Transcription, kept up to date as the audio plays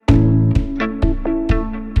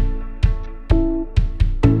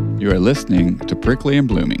You are listening to Prickly and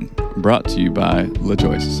Blooming, brought to you by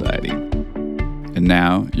LaJoy Society. And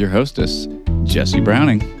now, your hostess, Jessie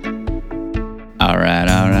Browning. All right.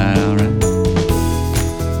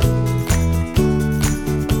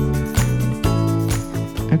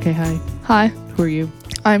 Okay, hi. Hi, Who are you?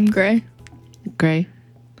 I'm Gray, Gray.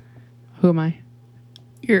 Who am I?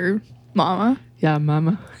 your mama. Yeah,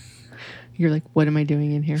 Mama. You're like, what am I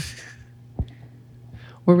doing in here?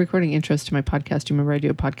 We're recording intros to my podcast. Do you remember I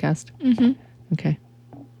do a podcast? Mm-hmm. Okay.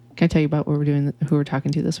 Can I tell you about what we're doing, who we're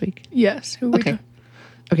talking to this week? Yes. Who we Okay.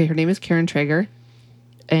 Okay, her name is Karen Traeger,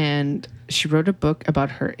 and she wrote a book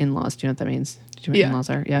about her in-laws. Do you know what that means? Do you know what Yeah. in-laws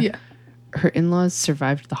are? Yeah. Her in-laws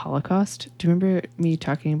survived the Holocaust. Do you remember me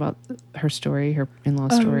talking about her story, her in-law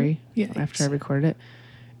story, yes. after I recorded it?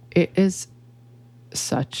 It is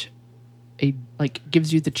such a,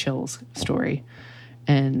 gives you the chills story.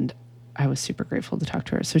 And I was super grateful to talk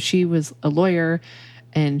to her. So she was a lawyer,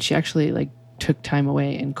 and she actually, took time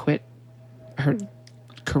away and quit her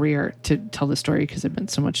career to tell the story because it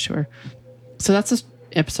meant so much to her. So that's this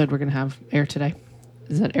episode we're going to have air today.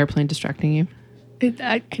 Is that airplane distracting you?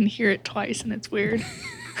 I can hear it twice, and it's weird.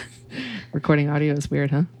 Recording audio is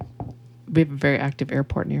weird, huh? We have a very active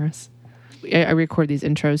airport near us. I record these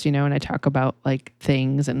intros, and I talk about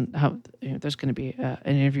things and how there's going to be an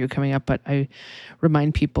interview coming up, but I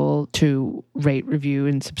remind people to rate, review,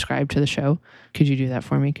 and subscribe to the show. Could you do that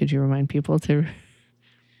for me? Could you remind people to?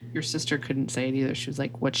 Your sister couldn't say it either. She was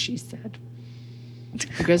like, what she said.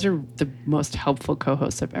 You guys are the most helpful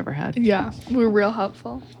co-hosts I've ever had. Yeah, we're real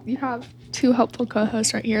helpful. You have two helpful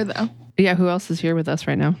co-hosts right here, though. Yeah, who else is here with us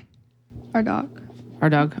right now? Our dog, Our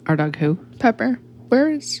dog who? Pepper. Where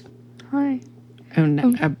is... Hi.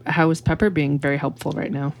 And how is Pepper being very helpful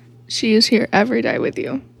right now? She is here every day with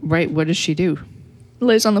you. Right, what does she do?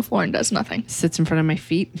 Lays on the floor and does nothing. Sits in front of my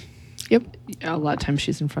feet? Yep. A lot of times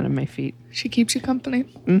she's in front of my feet. She keeps you company.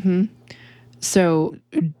 Mm-hmm. So,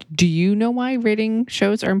 do you know why rating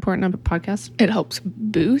shows are important on podcasts? It helps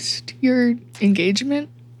boost your engagement.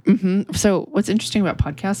 Mm-hmm. So, what's interesting about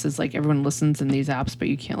podcasts is everyone listens in these apps, but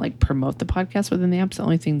you can't promote the podcast within the apps. The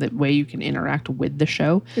only thing that way you can interact with the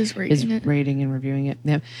show Is rating and reviewing it.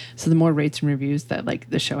 Yeah. So the more rates and reviews that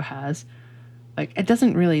the show has, it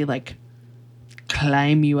doesn't really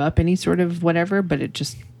climb you up any sort of whatever, but it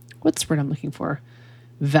just, what's the word I'm looking for?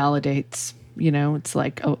 Validates. It's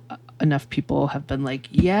enough people have been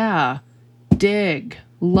yeah, dig,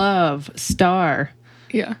 love, star.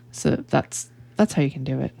 Yeah. So that's how you can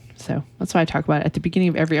do it. So that's why I talk about it at the beginning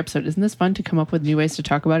of every episode. Isn't this fun to come up with new ways to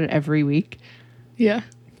talk about it every week? Yeah.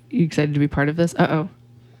 You excited to be part of this? Uh-oh.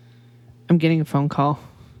 I'm getting a phone call.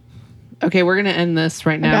 Okay, we're going to end this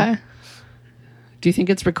right now. Okay. Do you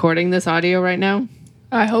think it's recording this audio right now?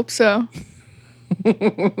 I hope so.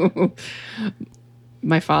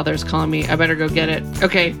 My father's calling me. I better go get it.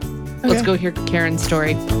 Okay. Let's go hear Karen's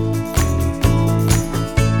story.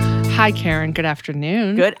 Hi, Karen. Good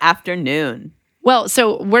afternoon. Good afternoon. Well,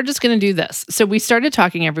 so we're just going to do this. So we started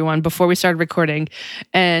talking, everyone, before we started recording.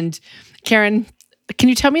 And Karen, can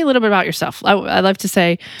you tell me a little bit about yourself? I love to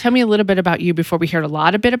say, tell me a little bit about you before we hear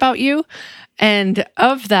a bit about you. And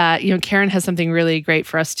of that, Karen has something really great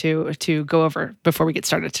for us to go over before we get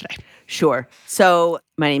started today. Sure. So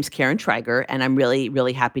my name's Karen Traeger, and I'm really,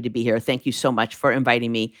 really happy to be here. Thank you so much for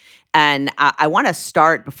inviting me. And I want to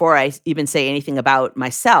start, before I even say anything about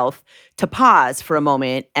myself, to pause for a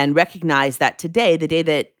moment and recognize that today, the day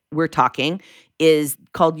that we're talking, is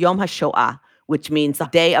called Yom HaShoah, which means the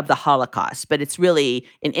Day of the Holocaust. But it's really,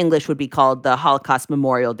 in English, would be called the Holocaust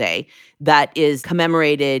Memorial Day, that is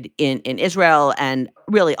commemorated in Israel and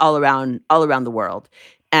really all around the world.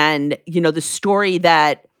 And, the story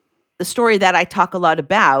that I talk a lot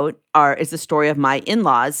about is the story of my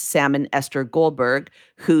in-laws, Sam and Esther Goldberg,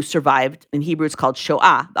 who survived, in Hebrew it's called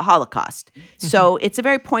Shoah, the Holocaust. Mm-hmm. So it's a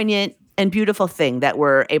very poignant and beautiful thing that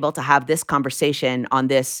we're able to have this conversation on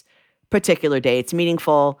this particular day. It's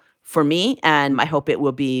meaningful for me, and I hope it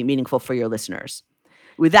will be meaningful for your listeners.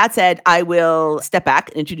 With that said, I will step back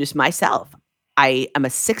and introduce myself. I am a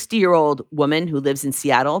 60-year-old woman who lives in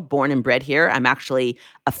Seattle, born and bred here. I'm actually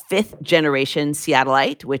a fifth-generation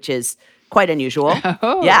Seattleite, which is quite unusual.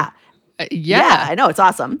 Oh. Yeah. Yeah, I know. It's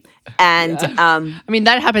awesome. And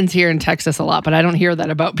that happens here in Texas a lot, but I don't hear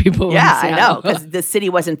that about people. Yeah, I know, because the city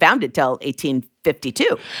wasn't founded till 1852.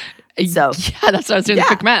 So yeah, that's what I was doing. The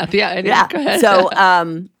quick math. Yeah, I know. Yeah. Go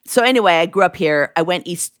ahead. So anyway, I grew up here. I went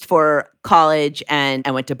east for college, and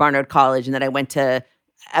I went to Barnard College, and then I worked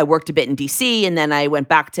a bit in DC, and then I went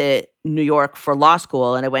back to New York for law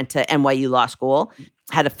school, and I went to NYU Law School.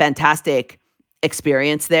 Had a fantastic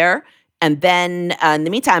experience there. And then in the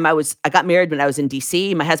meantime, I got married when I was in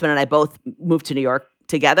DC. My husband and I both moved to New York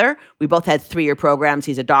together. We both had 3-year programs.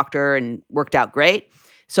 He's a doctor and worked out great.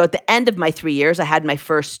 So at the end of my 3 years, I had my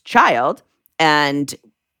first child, and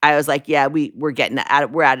I was like, yeah, we're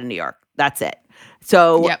out of New York. That's it.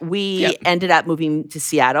 So we ended up moving to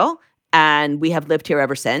Seattle, and we have lived here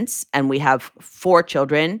ever since. And we have 4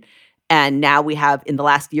 children. And now we have, in the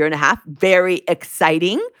last year and a half, very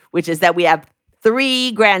exciting, which is that we have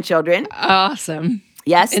 3 grandchildren. Awesome.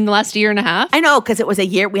 Yes. In the last year and a half? I know, because it was a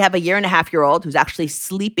year. We have a 1.5-year-old who's actually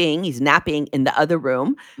sleeping. He's napping in the other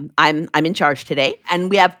room. I'm in charge today. And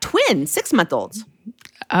we have twin 6-month-olds.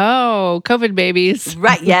 Oh, COVID babies.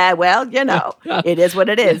 Right. Yeah. Well, it is what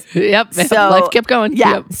it is. Yep. So life kept going.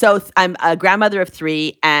 Yeah. Yep. So I'm a grandmother of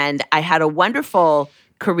 3, and I had a wonderful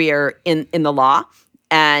career in the law.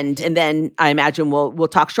 And then I imagine we'll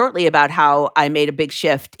talk shortly about how I made a big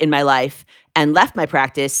shift in my life and left my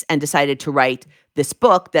practice and decided to write this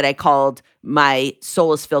book that I called My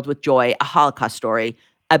Soul is Filled with Joy, a Holocaust story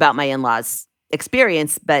about my in-laws'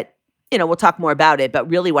 experience. But, we'll talk more about it. But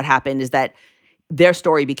really what happened is that their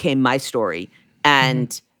story became my story.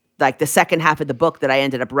 And like the second half of the book that I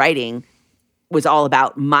ended up writing was all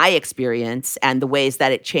about my experience and the ways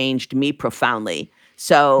that it changed me profoundly.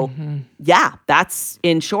 So that's,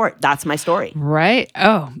 in short, that's my story. Right.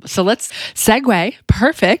 Oh, so let's segue.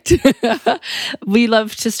 Perfect. We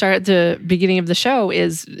love to start at the beginning of the show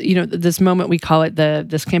is, this moment we call it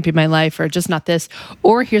this can't be my life, or just not this,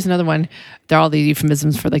 or here's another one. There are all these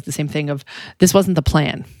euphemisms for like the same thing of this wasn't the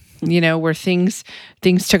plan. Where things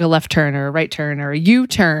took a left turn or a right turn or a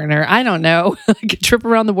U-turn or I don't know, like a trip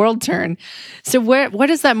around the world turn. So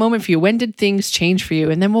what is that moment for you? When did things change for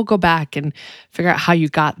you? And then we'll go back and figure out how you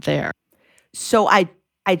got there. So I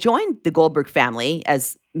joined the Goldberg family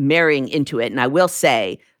as marrying into it. And I will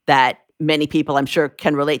say that many people, I'm sure,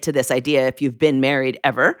 can relate to this idea if you've been married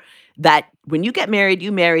ever, that when you get married,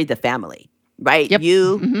 you marry the family, right? Yep.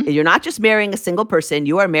 You're not just marrying a single person,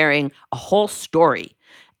 you are marrying a whole story.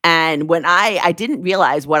 And when I didn't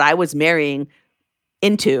realize what I was marrying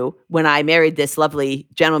into when I married this lovely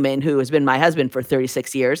gentleman who has been my husband for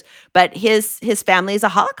 36 years, but his family is a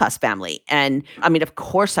Holocaust family. And I mean, of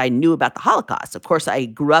course I knew about the Holocaust. Of course I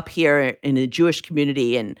grew up here in a Jewish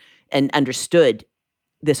community and understood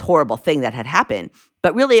this horrible thing that had happened.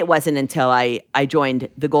 But really it wasn't until I joined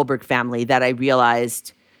the Goldberg family that I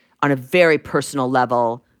realized on a very personal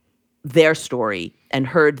level their story and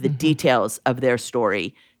heard the details of their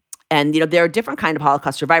story. And, there are different kind of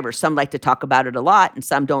Holocaust survivors. Some like to talk about it a lot and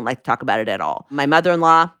some don't like to talk about it at all. My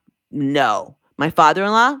mother-in-law, no. My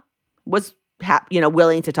father-in-law was,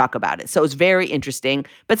 willing to talk about it. So it was very interesting,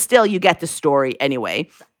 but still you get the story anyway.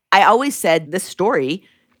 I always said this story,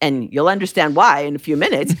 and you'll understand why in a few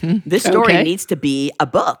minutes, this story needs to be a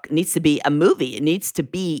book, needs to be a movie, it needs to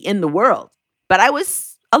be in the world. But I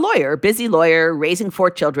was a lawyer, busy lawyer, raising 4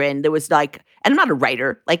 children. There was and I'm not a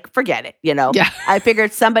writer, forget it, Yeah. I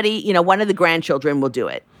figured somebody, one of the grandchildren will do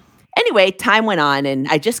it. Anyway, time went on and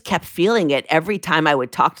I just kept feeling it every time I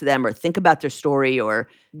would talk to them or think about their story or,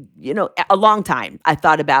 a long time. I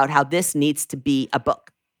thought about how this needs to be a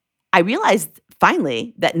book. I realized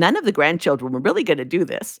finally that none of the grandchildren were really going to do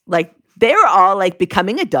this. They were all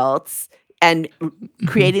becoming adults and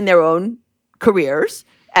creating their own careers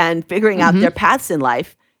and figuring out their paths in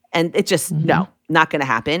life. And it just, no, not going to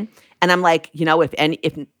happen. And I'm like,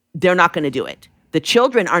 if they're not going to do it. The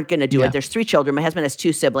children aren't going to do it. There's 3 children. My husband has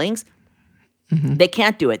 2 siblings. They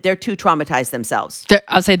can't do it. They're too traumatized themselves.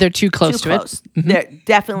 I'll say they're too close to it. They're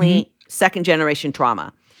definitely second generation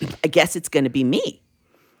trauma. I guess it's going to be me.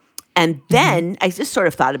 And then I just sort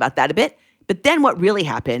of thought about that a bit. But then what really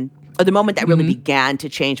happened, or the moment that really began to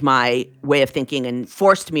change my way of thinking and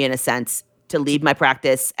forced me, in a sense, to leave my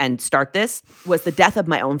practice and start this, was the death of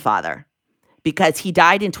my own father, because he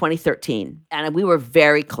died in 2013 and we were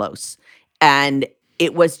very close. And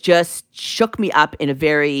it was just shook me up in a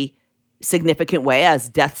very significant way, as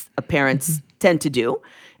deaths of parents tend to do.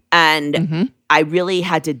 And I really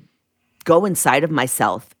had to go inside of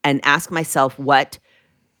myself and ask myself, what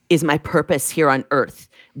is my purpose here on earth?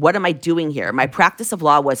 What am I doing here? My practice of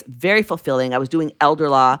law was very fulfilling. I was doing elder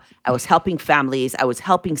law. I was helping families. I was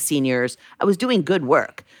helping seniors. I was doing good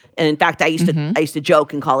work. And in fact, I used to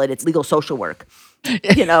joke and call it's legal social work,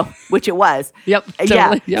 which it was. Yep. Totally.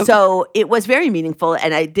 Yeah. Yep. So it was very meaningful.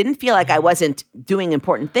 And I didn't feel like I wasn't doing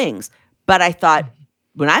important things. But I thought,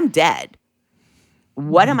 when I'm dead,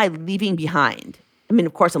 what am I leaving behind? I mean,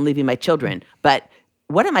 of course, I'm leaving my children, but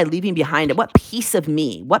what am I leaving behind? And what piece of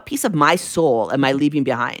me, what piece of my soul am I leaving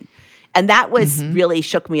behind? And that was really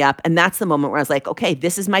shook me up. And that's the moment where I was like, okay,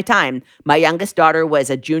 this is my time. My youngest daughter was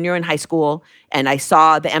a junior in high school, and I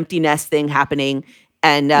saw the empty nest thing happening.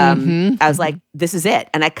 And I was like, this is it.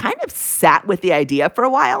 And I kind of sat with the idea for a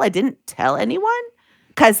while. I didn't tell anyone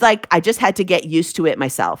because like I just had to get used to it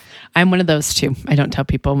myself. I'm one of those too. I don't tell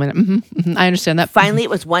people when I understand that. Finally, it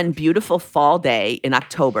was one beautiful fall day in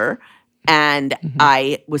October. And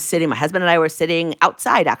my husband and I were sitting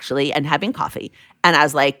outside actually and having coffee. And I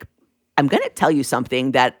was like, I'm going to tell you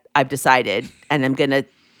something that I've decided, and I'm going to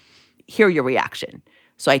hear your reaction.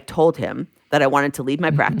 So I told him that I wanted to leave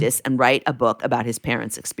my practice and write a book about his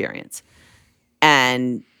parents' experience.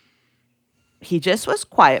 And he just was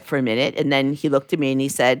quiet for a minute. And then he looked at me and he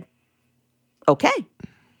said, okay.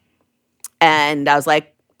 And I was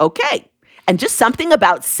like, okay. And just something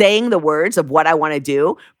about saying the words of what I want to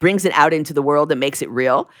do brings it out into the world and makes it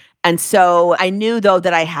real. And so I knew, though,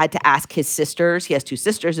 that I had to ask his sisters, he has 2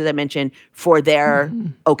 sisters, as I mentioned, for their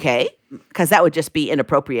okay, because that would just be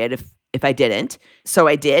inappropriate if I didn't. So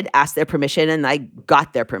I did ask their permission, and I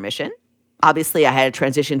got their permission. Obviously, I had a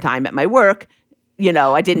transition time at my work. You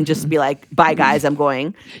know, I didn't just be like, bye, guys, I'm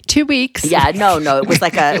going. 2 weeks. Yeah, no. It was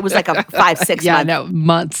like a 5-6 yeah, month. no,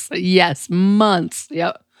 months. Yes, months.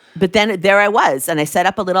 Yep. But then there I was, and I set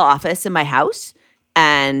up a little office in my house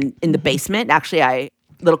and in the basement, actually,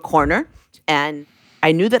 little corner. And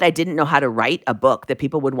I knew that I didn't know how to write a book that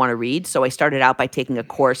people would want to read. So I started out by taking a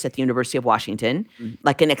course at the University of Washington,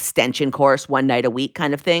 like an extension course, 1 night a week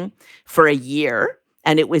kind of thing, for a year.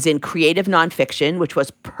 And it was in creative nonfiction, which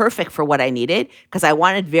was perfect for what I needed because I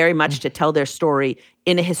wanted very much to tell their story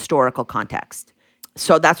in a historical context.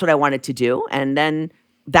 So that's what I wanted to do. And then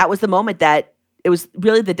that was the moment that it was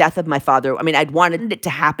really the death of my father. I mean, I'd wanted it to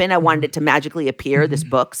happen. I wanted it to magically appear, this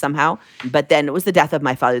book, somehow. But then it was the death of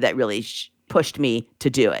my father that really pushed me to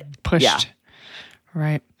do it. Pushed. Yeah.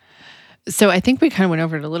 Right. So I think we kind of went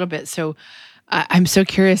over it a little bit. So I'm so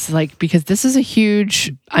curious, like, because this is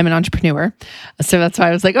I'm an entrepreneur. So that's why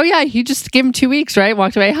I was like, oh yeah, you just gave him 2 weeks, right?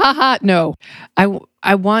 Walked away. Ha ha. No,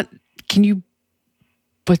 can you,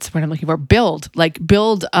 what's what I'm looking for?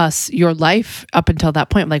 Build us your life up until that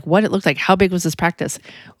point. Like what it looked like, how big was this practice?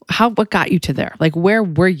 What got you to there? Like, where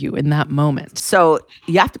were you in that moment? So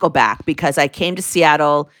you have to go back because I came to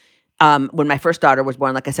Seattle when my first daughter was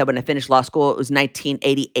born. Like I said, when I finished law school, it was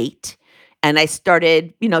 1988. And I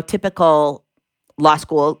started, typical law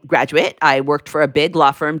school graduate. I worked for a big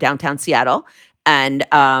law firm downtown Seattle, and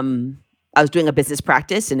I was doing a business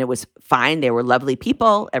practice, and it was fine. They were lovely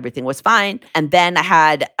people. Everything was fine. And then I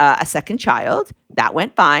had a second child. That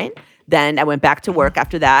went fine. Then I went back to work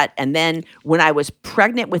after that. And then when I was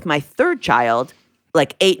pregnant with my third child,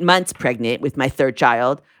 like 8 months pregnant with my third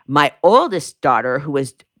child, my oldest daughter, who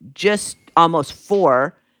was just almost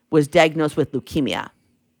 4, was diagnosed with leukemia.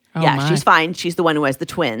 Oh yeah, my. She's fine. She's the one who has the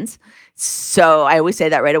twins. So I always say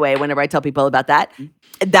that right away whenever I tell people about that.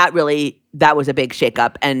 That was a big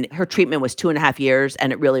shakeup. And her treatment was 2.5 years,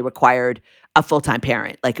 and it really required a full-time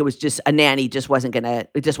parent. Like it was just a nanny just wasn't gonna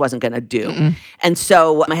do. Mm-mm. And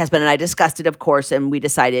so my husband and I discussed it, of course, and we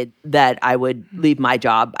decided that I would leave my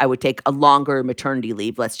job. I would take a longer maternity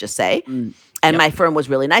leave, let's just say. And my firm was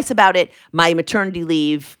really nice about it. My maternity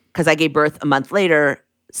leave, because I gave birth a month later,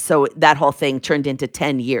 so that whole thing turned into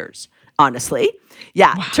 10 years, honestly.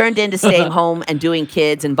 Yeah, wow. Turned into staying home and doing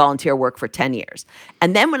kids and volunteer work for 10 years.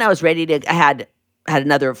 And then when I was ready I had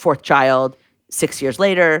another 4th child 6 years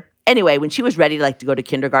later. Anyway, when she was ready to go to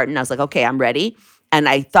kindergarten, I was like, okay, I'm ready. And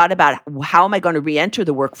I thought about how am I going to re-enter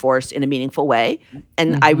the workforce in a meaningful way?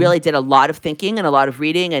 And I really did a lot of thinking and a lot of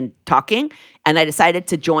reading and talking. And I decided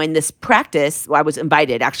to join this practice. Well, I was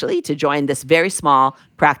invited, actually, to join this very small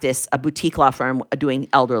practice, a boutique law firm doing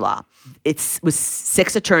elder law. It was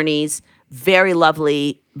 6 attorneys, very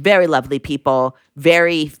lovely people,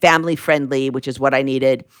 very family-friendly, which is what I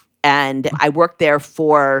needed. And I worked there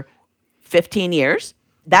for 15 years.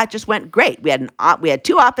 That just went great. We had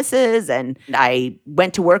 2 offices, and I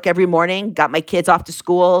went to work every morning, got my kids off to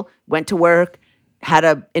school, went to work, had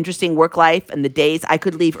an interesting work life, and the days I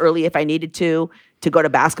could leave early if I needed to go to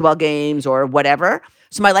basketball games or whatever.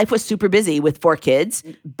 So my life was super busy with 4 kids,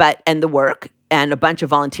 and the work and a bunch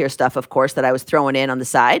of volunteer stuff, of course, that I was throwing in on the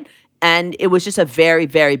side. And it was just a very,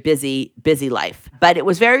 very busy life. But it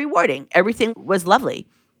was very rewarding. Everything was lovely.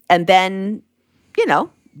 And then,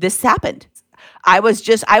 this happened. I was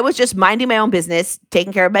just minding my own business,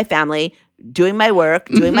 taking care of my family, doing my work,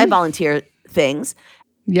 doing my volunteer things.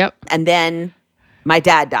 Yep. And then my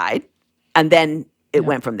dad died, and then it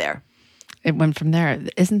went from there. It went from there.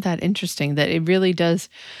 Isn't that interesting that it really does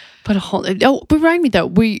put a whole... Oh, remind me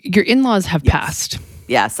though, your in-laws have passed.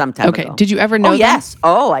 Yeah, some time Okay. ago. Did you ever know Oh, them? yes.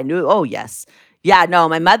 Oh, I knew. Oh, yes. Yeah, no,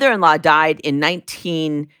 my mother-in-law died in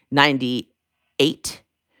 1998,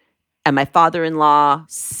 and my father-in-law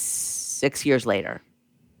 6 years later.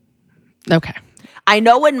 Okay. I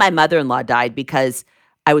know when my mother-in-law died because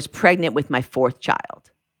I was pregnant with my fourth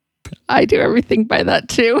child. I do everything by that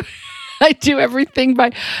too. I do everything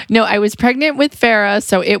by. No, I was pregnant with Farah,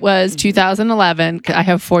 so it was 2011. I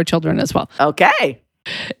have 4 children as well. Okay.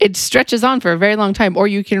 It stretches on for a very long time, or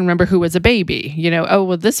you can remember who was a baby. Oh,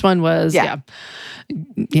 well, this one was, yeah,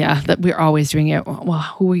 that we're always doing it. Well,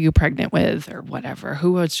 who were you pregnant with or whatever?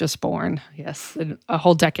 Who was just born? Yes. And a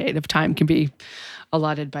whole decade of time can be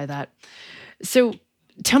allotted by that. So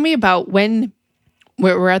tell me about when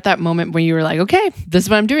we're at that moment when you were like, okay, this is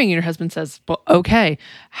what I'm doing. And your husband says, well, okay.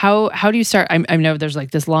 How do you start? I know there's like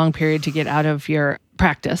this long period to get out of your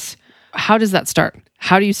practice. How does that start?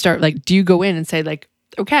 How do you start? Like, do you go in and say like,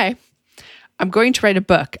 okay, I'm going to write a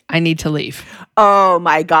book. I need to leave. Oh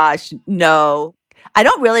my gosh, no. I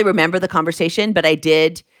don't really remember the conversation, but I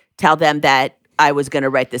did tell them that I was going to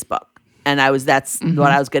write this book, and that's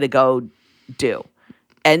what I was going to go do.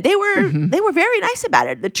 And they were very nice about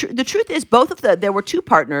it. The truth is, there were 2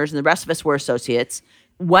 partners, and the rest of us were associates.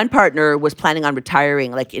 One partner was planning on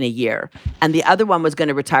retiring like in a year, and the other one was going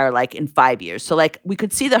to retire like in 5 years. So like we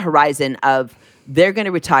could see the horizon of they're going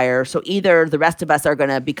to retire. So either the rest of us are going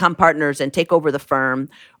to become partners and take over the firm,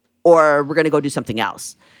 or we're going to go do something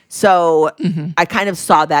else. So I kind of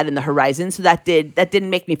saw that in the horizon. So that didn't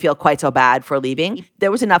make me feel quite so bad for leaving.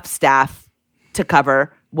 There was enough staff to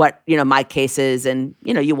cover what, my cases, and,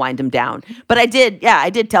 you wind them down. But I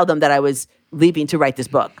did tell them that I was leaving to write this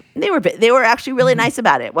book. And they were actually really nice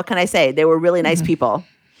about it. What can I say? They were really nice people.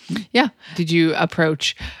 Yeah. Did you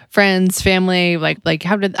approach friends, family? Like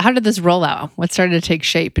how did this roll out? What started to take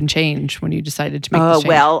shape and change when you decided to make this change?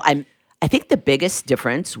 Well, I think the biggest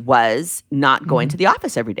difference was not going to the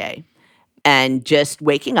office every day and just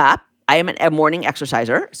waking up. I am a morning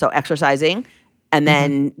exerciser, so exercising and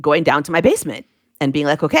then going down to my basement and being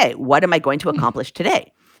like, okay, what am I going to accomplish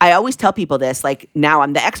today? I always tell people this, like, now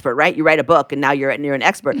I'm the expert, right? You write a book and now you're an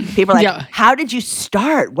expert. People are like, How did you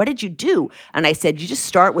start? What did you do? And I said, you just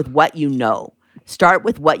start with what you know. Start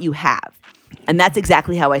with what you have. And that's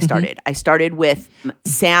exactly how I started. I started with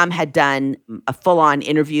Sam had done a full-on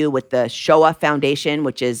interview with the Shoah Foundation,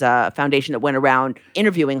 which is a foundation that went around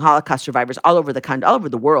interviewing Holocaust survivors all over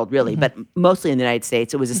the world, really, but mostly in the United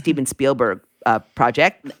States. It was a Steven Spielberg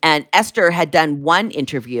project. And Esther had done one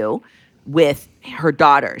interview with her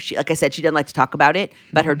daughter. She, like I said, she didn't like to talk about it,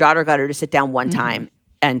 but her daughter got her to sit down one time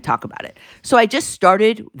and talk about it. So I just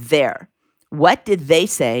started there. What did they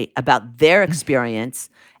say about their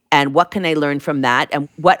experience? And what can I learn from that? And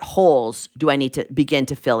what holes do I need to begin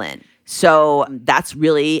to fill in? So that's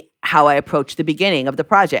really how I approached the beginning of the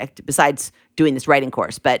project, besides doing this writing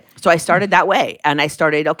course. But so I started that way. And I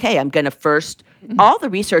started, okay, I'm going to first, all the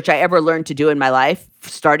research I ever learned to do in my life,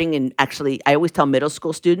 starting in, actually, I always tell middle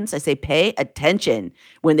school students, I say, pay attention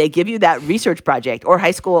when they give you that research project, or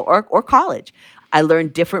high school or college. I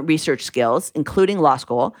learned different research skills, including law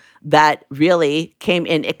school, that really came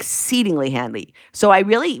in exceedingly handy. So I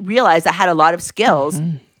really realized I had a lot of skills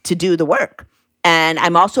to do the work. And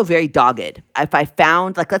I'm also very dogged. If I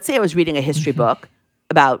found, like, let's say I was reading a history book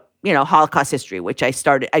about, Holocaust history, which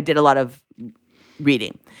I did a lot of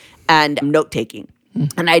reading and note-taking.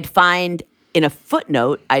 And I'd find in a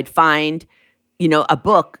footnote, a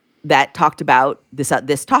book that talked about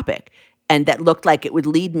this topic, and that looked like it would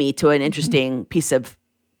lead me to an interesting piece of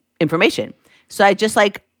information. So I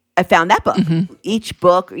found that book. Each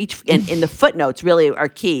book, in the footnotes really are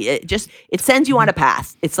key. It sends you on a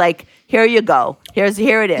path. It's like, here you go. Here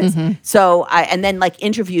it is. So and then like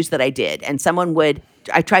interviews that I did, and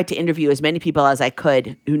I tried to interview as many people as I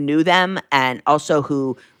could who knew them, and also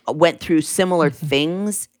who went through similar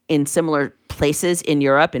things in similar places in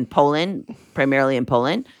Europe, in Poland, primarily in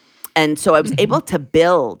Poland. And so I was able to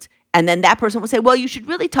build. And then that person would say, well, you should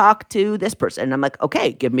really talk to this person. And I'm like,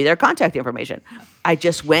 okay, give me their contact information. I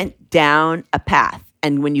just went down a path.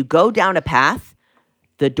 And when you go down a path,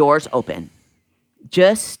 the doors open.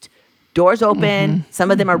 Just doors open.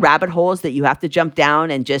 Some of them are rabbit holes that you have to jump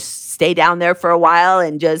down and just stay down there for a while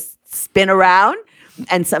and just spin around.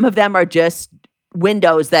 And some of them are just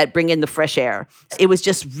windows that bring in the fresh air. It was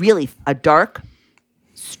just really a dark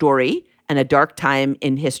story and a dark time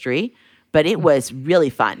in history, but it was really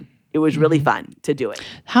fun. It was really fun to do it.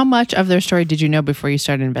 How much of their story did you know before you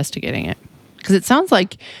started investigating it? Because it sounds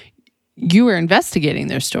like you were investigating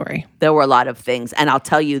their story. There were a lot of things. And I'll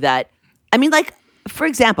tell you that, like, for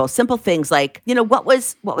example, simple things like, what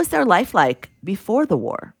was their life like before the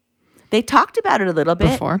war? They talked about it a little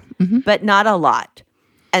bit Before. but not a lot.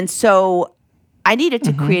 And so I needed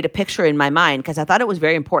to create a picture in my mind because I thought it was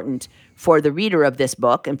very important for the reader of this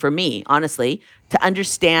book and for me, honestly, to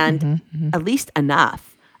understand at least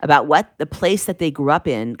enough about what the place that they grew up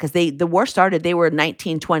in, because the war started, they were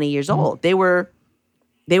 19, 20 years old. They were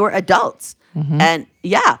adults. And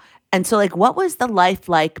yeah. And so like, what was the life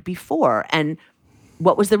like before? And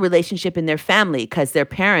what was the relationship in their family? Because their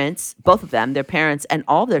parents, both of them, their parents and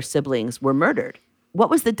all their siblings were murdered. What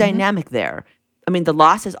was the dynamic there? I mean, the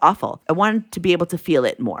loss is awful. I wanted to be able to feel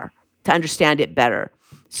it more, to understand it better.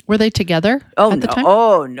 Were they together at the time?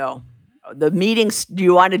 Oh, no. The meetings, do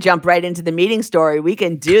you want to jump right into the meeting story? We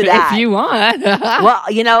can do that. If you want. Well,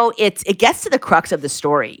 it gets to the crux of the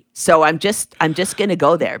story. So I'm just going to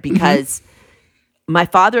go there because my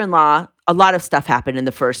father-in-law, a lot of stuff happened in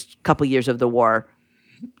the first couple years of the war.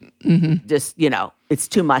 Just, it's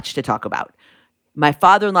too much to talk about. My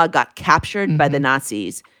father-in-law got captured by the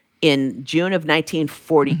Nazis in June of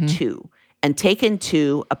 1942 and taken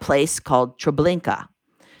to a place called Treblinka.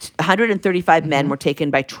 135 men were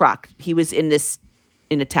taken by truck. He was in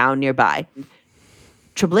a town nearby.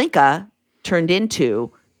 Treblinka turned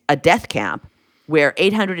into a death camp where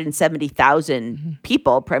 870,000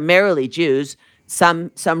 people, primarily Jews,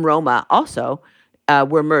 some Roma also,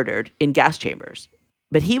 were murdered in gas chambers.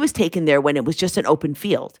 But he was taken there when it was just an open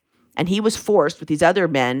field. And he was forced with these other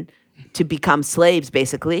men to become slaves,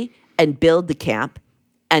 basically, and build the camp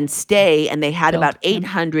and stay. And they had about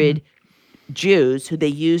 800 Jews who they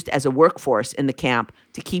used as a workforce in the camp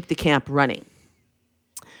to keep the camp running.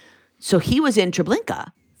 So he was in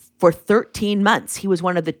Treblinka for 13 months. He was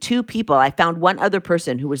one of the 2 people. I found one other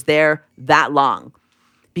person who was there that long.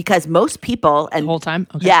 Because most people... and the whole time?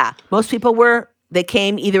 Okay. Yeah. Most people they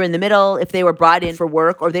came either in the middle if they were brought in for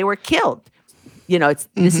work or they were killed.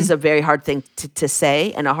 This is a very hard thing to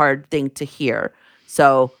say and a hard thing to hear.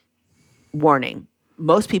 So, warning.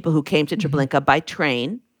 Most people who came to Treblinka by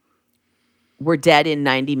train were dead in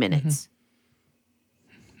 90 minutes.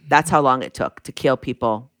 That's how long it took to kill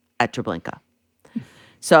people at Treblinka.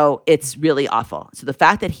 So it's really awful. So the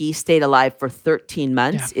fact that he stayed alive for 13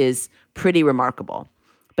 months is pretty remarkable.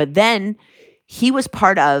 But then he was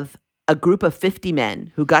part of a group of 50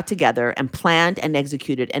 men who got together and planned and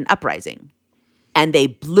executed an uprising. And they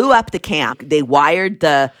blew up the camp. They wired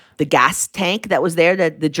the gas tank that was there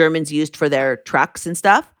that the Germans used for their trucks and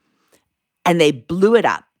stuff. And they blew it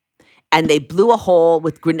up. And they blew a hole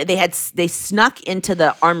with grenades. They snuck into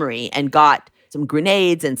the armory and got some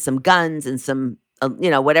grenades and some guns and some,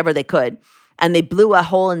 whatever they could. And they blew a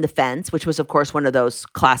hole in the fence, which was, of course, one of those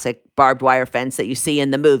classic barbed wire fence that you see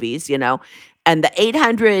in the movies, And the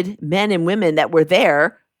 800 men and women that were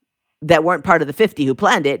there that weren't part of the 50 who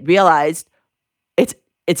planned it realized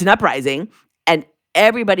it's an uprising. And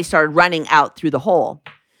everybody started running out through the hole.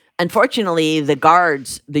 Unfortunately,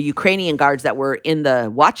 the Ukrainian guards that were in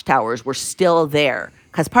the watchtowers were still there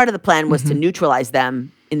because part of the plan was to neutralize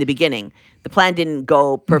them in the beginning. The plan didn't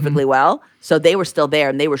go perfectly well, so they were still there,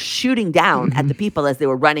 and they were shooting down at the people as they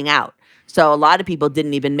were running out. So a lot of people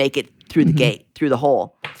didn't even make it through the gate, through the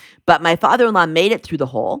hole. But my father-in-law made it through the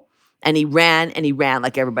hole, and he ran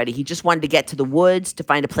like everybody. He just wanted to get to the woods to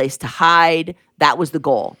find a place to hide. That was the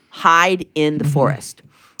goal, hide in the forest.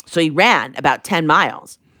 So he ran about 10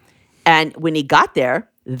 miles. And when he got there,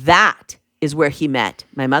 that is where he met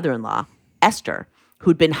my mother-in-law, Esther,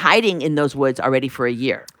 who'd been hiding in those woods already for a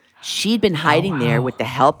year. She'd been hiding there with the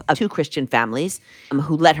help of 2 Christian families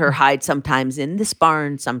who let her hide sometimes in this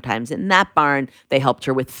barn, sometimes in that barn. They helped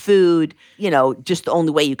her with food, just the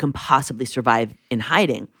only way you can possibly survive in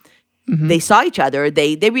hiding. They saw each other.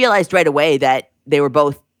 They realized right away that they were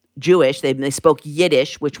both Jewish. They spoke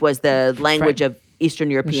Yiddish, which was the language of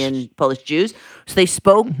Eastern European Polish Jews. So they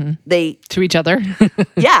spoke to each other.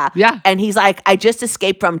 Yeah. Yeah. And he's like, I just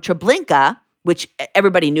escaped from Treblinka, which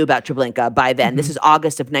everybody knew about Treblinka by then. This is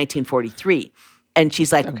August of 1943. And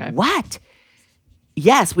she's like, what?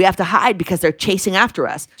 Yes, we have to hide because they're chasing after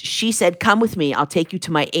us. She said, come with me. I'll take you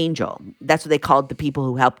to my angel. That's what they called the people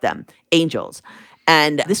who helped them, angels.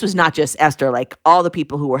 And this was not just Esther. Like all the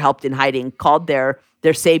people who were helped in hiding called their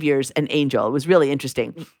saviors an angel. It was really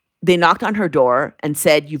interesting. They knocked on her door and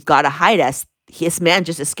said, you've got to hide us. This man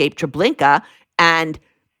just escaped Treblinka and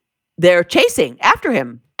they're chasing after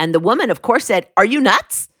him. And the woman, of course, said, are you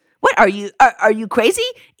nuts? What, are you crazy?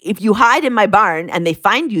 If you hide in my barn and they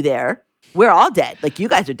find you there, we're all dead. Like you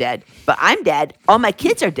guys are dead, but I'm dead. All my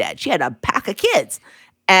kids are dead. She had a pack of kids.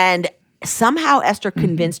 And somehow Esther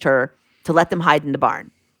convinced her to let them hide in the barn.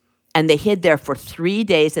 And they hid there for 3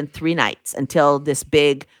 days and 3 nights until this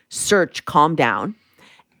big search calmed down.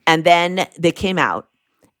 And then they came out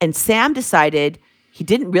And Sam decided he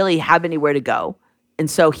didn't really have anywhere to go. And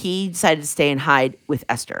so he decided to stay and hide with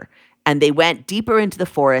Esther. And they went deeper into the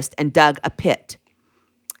forest and dug a pit.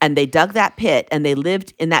 And they dug that pit and they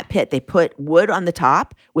lived in that pit. They put wood on the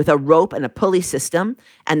top with a rope and a pulley system,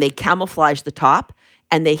 and they camouflaged the top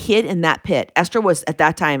and they hid in that pit. Esther was at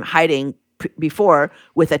that time hiding before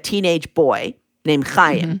with a teenage boy named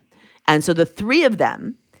Chaim. And so the three of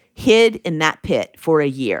them hid in that pit for a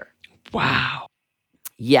year. Wow.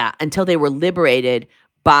 Yeah, until they were liberated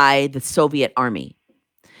by the Soviet army.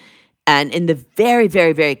 And in the very,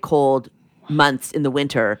 very, very cold months in the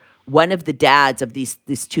winter, one of the dads of these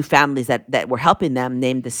two families that were helping them,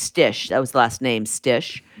 named the Stish, that was the last name,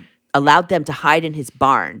 Stish, allowed them to hide in his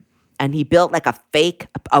barn. And he built like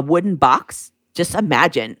a wooden box. Just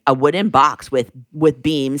imagine a wooden box with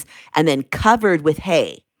beams and then covered with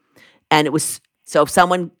hay. And it was, so if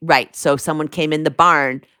someone came in the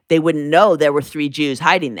barn, they wouldn't know there were 3 Jews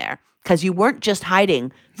hiding there, because you weren't just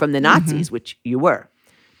hiding from the Nazis, which you were,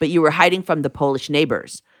 but you were hiding from the Polish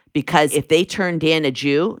neighbors. Because if they turned in a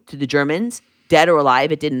Jew to the Germans, dead or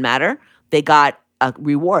alive, it didn't matter, they got a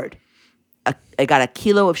reward. They got a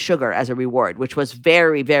kilo of sugar as a reward, which was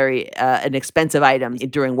very, very an expensive item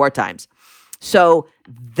during war times. So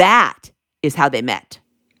that is how they met.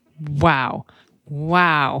 Wow.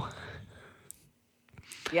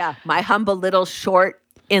 Yeah, my humble little short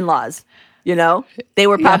in-laws, they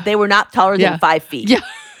were they were not taller than 5 feet. Yeah.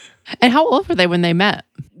 And how old were they when they met?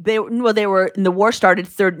 They were, and the war started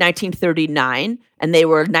 1939, and they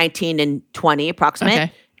were 19 and 20 approximate.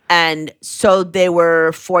 Okay. And so they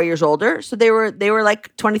were 4 years older. So they were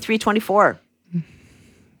like 23, 24.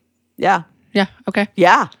 Yeah. Yeah. Okay.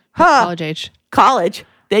 Yeah. Huh. College age. College.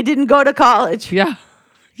 They didn't go to college. Yeah.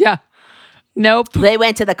 Yeah. Nope. They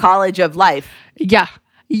went to the college of life. Yeah.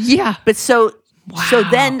 Yeah. But so Wow.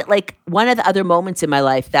 then, like, one of the other moments in my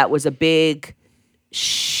life that was a big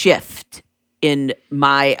shift in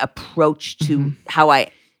my approach to how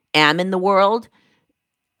I am in the world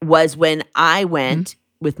was when I went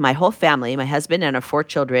with my whole family, my husband and our 4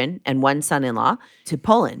 children and 1 son-in-law, to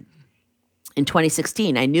Poland in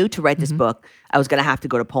 2016. I knew to write this book, I was going to have to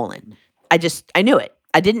go to Poland. I knew it.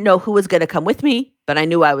 I didn't know who was going to come with me, but I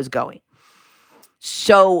knew I was going.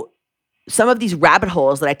 So some of these rabbit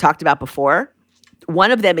holes that I talked about before,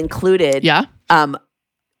 one of them included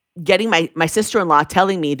getting my sister-in-law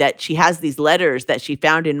telling me that she has these letters that she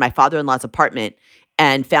found in my father-in-law's apartment,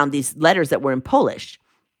 and found these letters that were in Polish.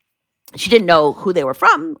 She didn't know who they were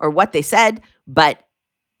from or what they said, but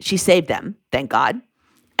she saved them, thank God.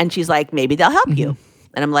 And she's like, maybe they'll help you.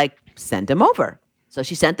 And I'm like, send them over. So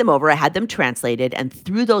she sent them over. I had them translated. And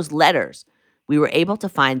through those letters, we were able to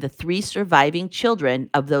find the 3 surviving children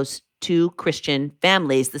of those 2 Christian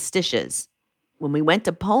families, the Stishes. When we went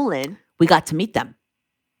to Poland, we got to meet them.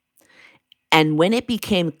 And when it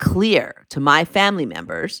became clear to my family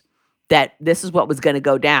members that this is what was going to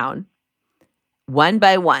go down, one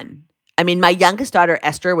by one, I mean, my youngest daughter,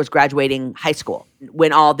 Esther, was graduating high school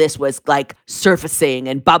when all this was like surfacing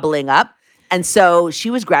and bubbling up. And so she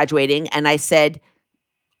was graduating, and I said,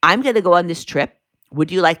 I'm going to go on this trip.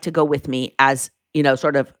 Would you like to go with me as,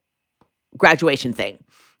 sort of graduation thing?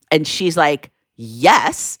 And she's like,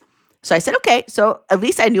 yes. So I said, okay. So at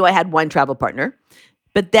least I knew I had one travel partner.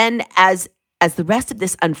 But then as the rest of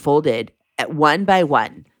this unfolded, at one by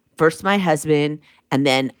one, first my husband, and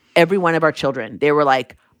then every one of our children, they were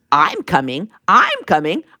like, I'm coming.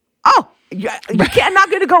 Oh, you're not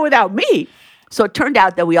going to go without me. So it turned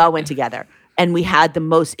out that we all went together, and we had the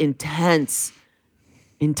most intense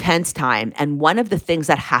time. And one of the things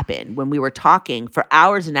that happened when we were talking for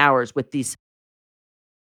hours and hours with these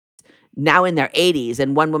now in their 80s,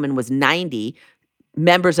 and one woman was 90,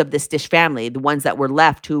 members of the Stish family, the ones that were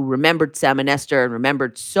left who remembered Sam and Esther and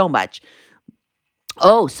remembered so much.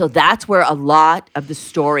 Oh, so that's where a lot of the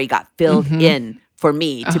story got filled in for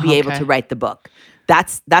me to be able to write the book.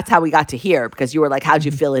 That's how we got to here, because you were like, how'd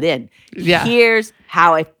you fill it in? Yeah. Here's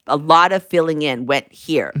how a lot of filling in went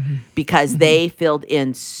here, because they filled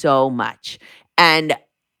in so much. And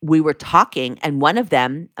we were talking, and one of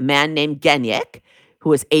them, a man named Genyik, who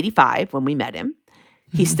was 85 when we met him,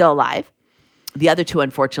 he's still alive. The other 2,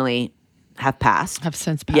 unfortunately, have passed. Have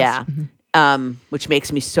since passed. Yeah. Which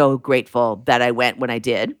makes me so grateful that I went when I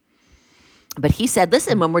did. But he said,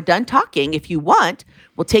 listen, when we're done talking, if you want,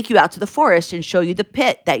 we'll take you out to the forest and show you the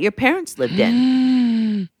pit that your parents lived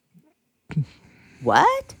in.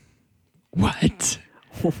 What? What?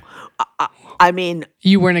 I mean.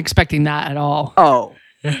 You weren't expecting that at all. Oh.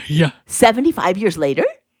 Yeah. 75 years later?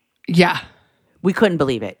 Yeah. We couldn't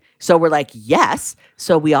believe it. So we're like, yes.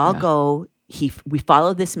 So we all go, we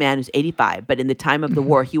followed this man who's 85, but in the time of the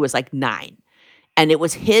war, he was like 9. And it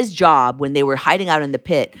was his job when they were hiding out in the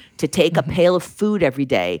pit to take a pail of food every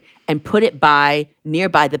day and put it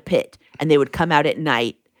nearby the pit. And they would come out at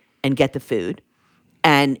night and get the food.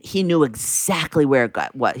 And he knew exactly where it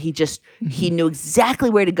got what. He knew exactly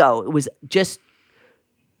where to go. It was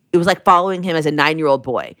like following him as a 9-year-old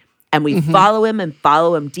boy. And we follow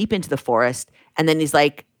him deep into the forest. And then he's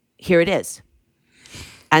like, here it is.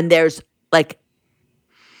 And there's like,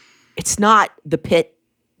 it's not the pit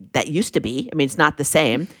that used to be. I mean, it's not the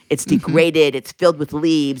same. It's degraded. It's filled with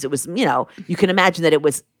leaves. It was, you can imagine that it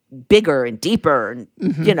was bigger and deeper. And,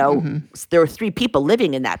 there were 3 people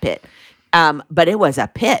living in that pit. But it was a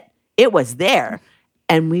pit. It was there.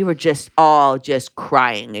 And we were all just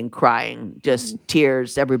crying and crying, just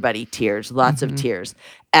tears, everybody tears, lots of tears.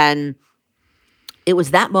 And it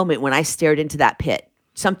was that moment when I stared into that pit,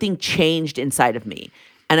 something changed inside of me.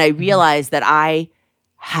 And I realized that I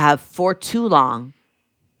have for too long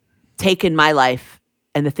taken my life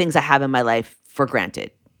and the things I have in my life for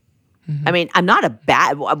granted. I mean,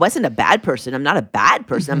 I wasn't a bad person. I'm not a bad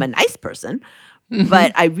person. I'm a nice person.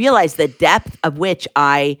 But I realized the depth of which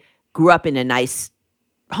I grew up in a nice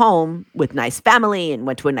home with nice family and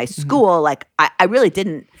went to a nice school. Like I really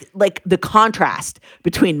didn't like the contrast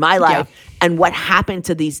between my life and what happened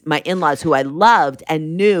to my in-laws who I loved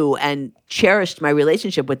and knew and cherished my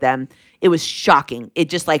relationship with them. It was shocking. It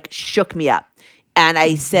just like shook me up. And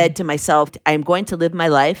I said to myself, I'm going to live my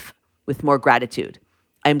life with more gratitude.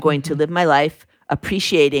 I'm going to live my life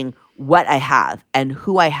appreciating what I have and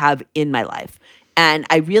who I have in my life. And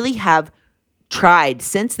I really have tried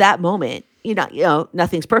since that moment,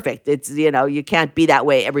 nothing's perfect. It's, you can't be that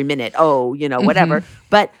way every minute. Whatever.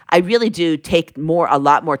 But I really do take a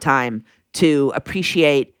lot more time to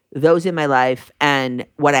appreciate those in my life and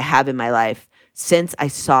what I have in my life since I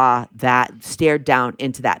stared down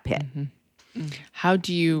into that pit. How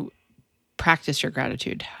do you practice your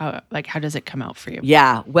gratitude? How does it come out for you?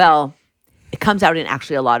 Yeah, well, it comes out in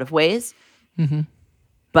actually a lot of ways.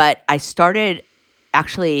 But I started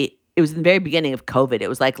it was in the very beginning of COVID. It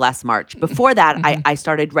was like last March. Before that, I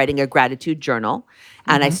started writing a gratitude journal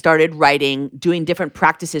and I started doing different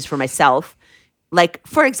practices for myself. Like,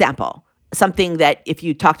 for example, something that if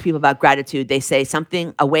you talk to people about gratitude, they say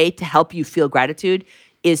a way to help you feel gratitude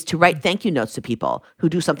is to write thank you notes to people who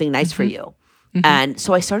do something nice for you. And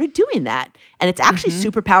so I started doing that. And it's actually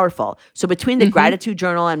super powerful. So between the gratitude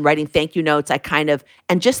journal and writing thank you notes, and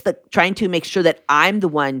just trying to make sure that I'm the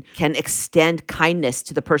one can extend kindness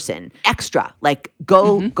to the person extra, like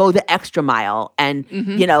go the extra mile. And,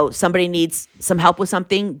 somebody needs some help with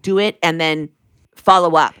something, do it and then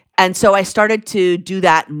follow up. And so I started to do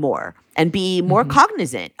that more and be more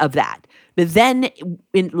cognizant of that. But then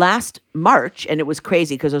in last March, and it was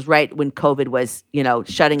crazy because it was right when COVID was,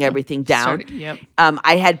 shutting everything down.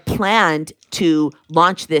 I had planned to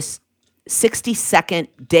launch this 60-second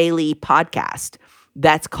daily podcast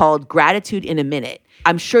that's called Gratitude in a Minute.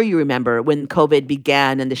 I'm sure you remember when COVID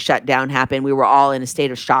began and the shutdown happened, we were all in a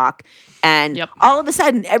state of shock. And all of a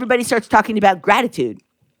sudden, everybody starts talking about gratitude.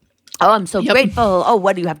 Oh, I'm so grateful. Oh,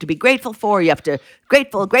 what do you have to be grateful for? You have to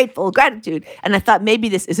grateful, gratitude. And I thought maybe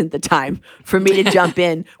this isn't the time for me to jump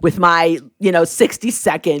in with my,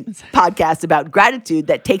 60-second podcast about gratitude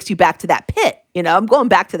that takes you back to that pit. I'm going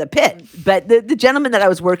back to the pit. But the gentleman that I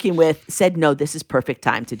was working with said, no, this is perfect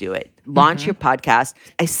time to do it. Launch your podcast.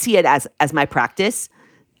 I see it as my practice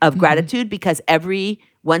of gratitude because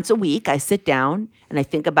once a week, I sit down and I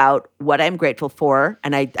think about what I'm grateful for.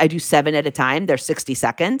 And I do 7 at a time. They're 60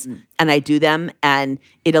 seconds. And I do them. And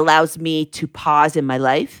it allows me to pause in my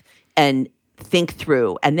life and think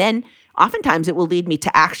through. And then oftentimes it will lead me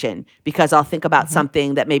to action because I'll think about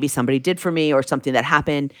something that maybe somebody did for me or something that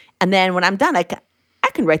happened. And then when I'm done, I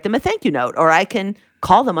can write them a thank you note or I can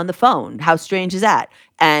call them on the phone. How strange is that?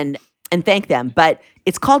 And thank them. But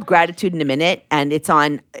it's called Gratitude in a Minute, and it's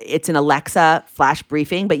an Alexa flash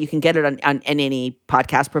briefing, but you can get it on any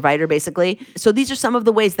podcast provider, basically. So these are some of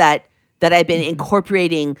the ways that I've been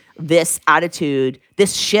incorporating this attitude,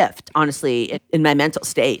 this shift, honestly, in my mental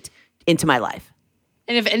state into my life.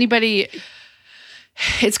 And if anybody,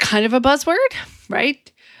 it's kind of a buzzword,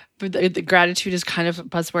 right? The gratitude is kind of a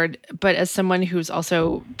buzzword, but as someone who's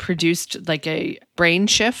also produced like a brain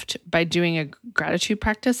shift by doing a gratitude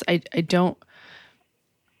practice, I don't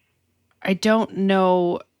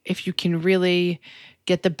know if you can really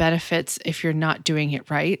get the benefits if you're not doing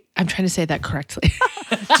it right. I'm trying to say that correctly.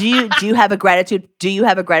 Do you have a gratitude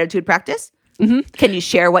practice? Can you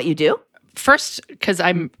share what you do? first, because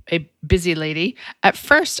I'm a busy lady, at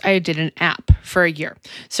first I did an app for a year.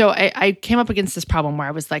 So I came up against this problem where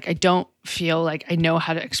I was like, I don't feel like I know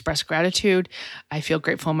how to express gratitude. I feel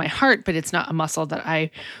grateful in my heart, but it's not a muscle that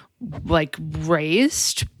I like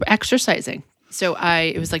raised exercising. So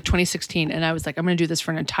it was like 2016, and I was like, I'm going to do this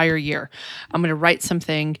for an entire year. I'm going to write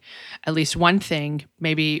something, at least one thing,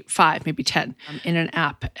 maybe 5, maybe 10 in an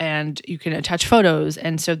app, and you can attach photos.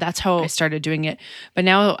 And so that's how I started doing it. But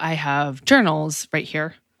now I have journals right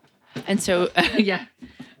here. And so, yeah,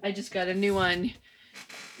 I just got a new one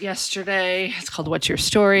yesterday. It's called What's Your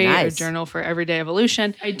Story? Nice. A journal for everyday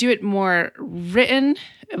evolution. I do it more written,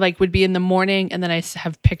 like would be in the morning, and then I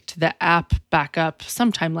have picked the app back up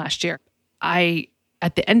sometime last year.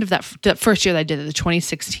 At the end of that first year that I did it, the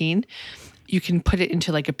 2016, you can put it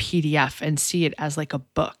into like a PDF and see it as like a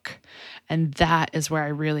book. And that is where I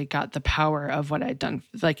really got the power of what I'd done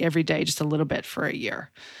like every day, just a little bit for a year.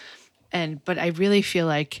 But I really feel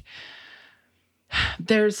like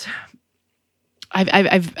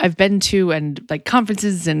I've been to and like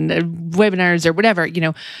conferences and webinars or whatever,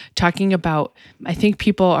 talking about, I think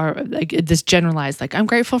people are like this generalized, like I'm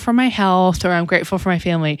grateful for my health or I'm grateful for my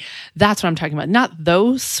family. That's what I'm talking about. Not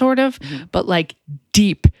those sort of, but like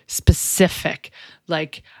deep, specific,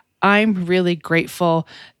 like I'm really grateful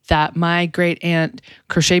that my great aunt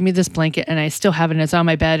crocheted me this blanket and I still have it and it's on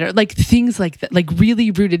my bed, or like things like that, like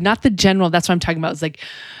really rooted, not the general. That's what I'm talking about. It's like,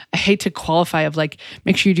 I hate to qualify of like,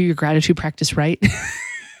 make sure you do your gratitude practice right.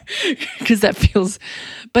 Because that feels,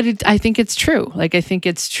 but I think it's true. Like, I think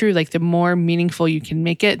it's true. Like the more meaningful you can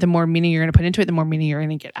make it, the more meaning you're going to put into it, the more meaning you're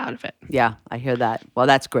going to get out of it. Yeah, I hear that. Well,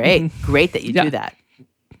 that's great. Mm-hmm. Great that you do that.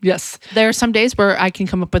 Yes. There are some days where I can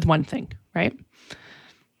come up with one thing, right?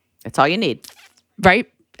 That's all you need.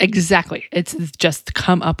 Right? Exactly. It's just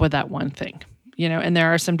come up with that one thing, and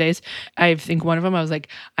there are some days, I think one of them, I was like,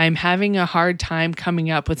 I'm having a hard time coming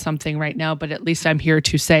up with something right now, but at least I'm here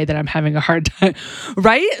to say that I'm having a hard time.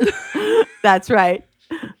 Right? That's right.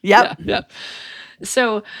 Yep. Yeah.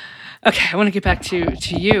 So, okay, I want to get back to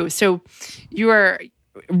you. So you are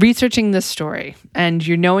researching this story and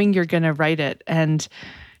you're knowing you're going to write it. And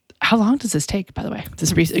how long does this take, by the way? Because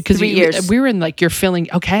 3 years. We were in like, you're feeling,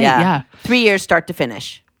 okay. Yeah. 3 years start to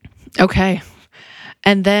finish. Okay.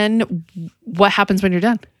 And then what happens when you're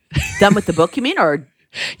done? Done with the book, you mean? Or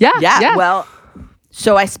Yeah. Well,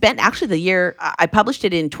 so I spent actually the year, I published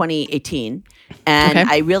it in 2018, and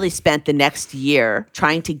I really spent the next year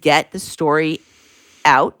trying to get the story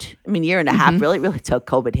out. I mean, year and a half, really till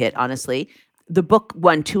COVID hit, honestly. The book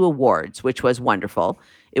won 2 awards, which was wonderful.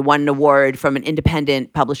 It won an award from an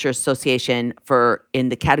independent publishers association in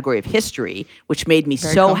the category of history, which made me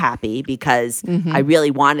Very cool. happy because I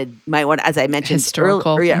really wanted as I mentioned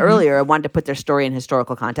earlier, I wanted to put their story in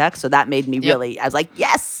historical context. So that made me really, I was like,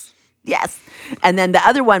 yes. And then the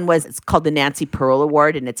other one it's called the Nancy Pearl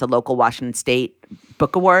Award, and it's a local Washington State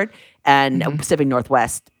book award and Pacific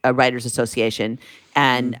Northwest Writers Association.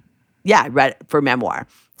 And for memoir.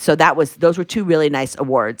 So those were 2 really nice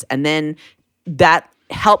awards. And then that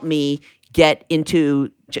helped me get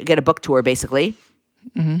a book tour, basically.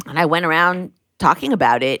 And I went around talking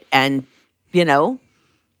about it and,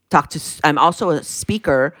 I'm also a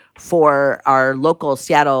speaker for our local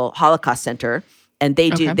Seattle Holocaust Center, and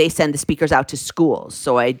they send the speakers out to schools.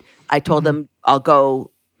 So I told them, I'll go,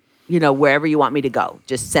 wherever you want me to go,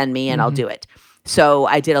 just send me and I'll do it. So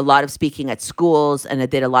I did a lot of speaking at schools, and I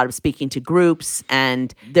did a lot of speaking to groups,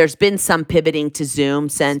 and there's been some pivoting to Zoom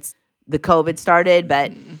since the COVID started,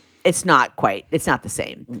 but it's not the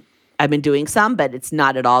same. I've been doing some, but it's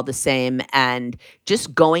not at all the same. And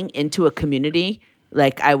just going into a community,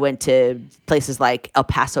 like I went to places like El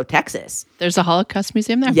Paso, Texas. There's a Holocaust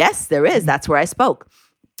museum there? Yes, there is. That's where I spoke.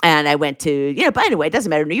 And I went to, but anyway, it doesn't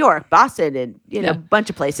matter, New York, Boston, and, a bunch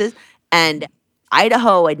of places. And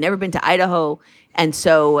Idaho, I'd never been to Idaho. And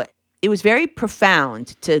so it was very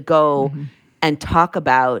profound to go and talk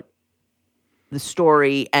about the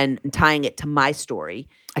story and tying it to my story.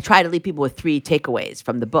 I try to leave people with 3 takeaways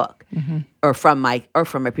from the book or from my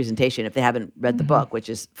presentation if they haven't read the book, which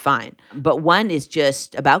is fine. But one is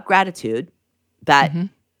just about gratitude, that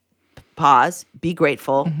pause, be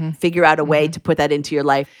grateful, figure out a way to put that into your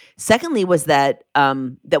life. Secondly was that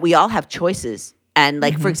we all have choices. And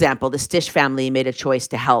like, for example, the Stish family made a choice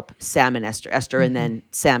to help Sam and Esther, and then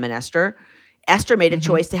Sam and Esther. Esther made a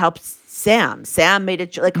choice to help Sam. Sam made a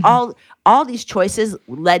choice. Like all these choices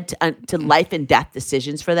led to life and death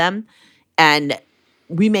decisions for them. And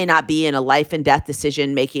we may not be in a life and death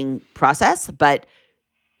decision making process, but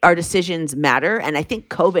our decisions matter. And I think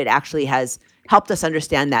COVID actually has helped us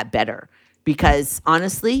understand that better. Because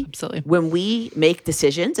honestly, Absolutely. when we make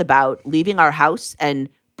decisions about leaving our house and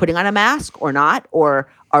putting on a mask or not, or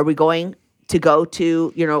are we going to go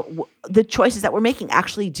to, the choices that we're making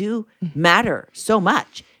actually do matter so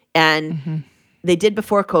much. And they did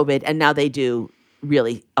before COVID, and now they do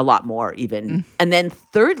really a lot more even. And then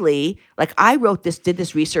thirdly, like I did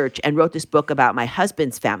this research and wrote this book about my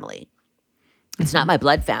husband's family. It's not my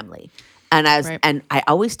blood family. And and I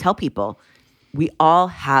always tell people, we all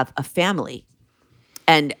have a family.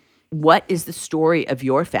 And what is the story of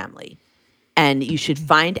your family? And you should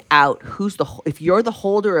find out if you're the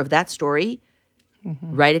holder of that story,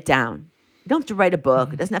 write it down. You don't have to write a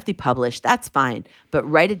book. It doesn't have to be published. That's fine. But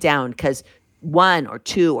write it down, because 1 or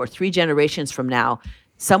 2 or 3 generations from now,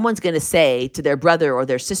 someone's going to say to their brother or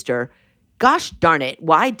their sister, gosh darn it,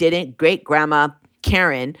 why didn't great grandma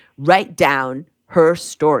Karen write down her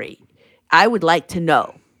story? I would like to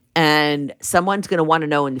know. And someone's going to want to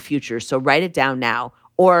know in the future. So write it down now.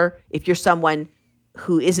 Or if you're someone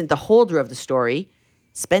who isn't the holder of the story,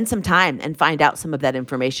 spend some time and find out some of that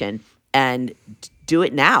information and do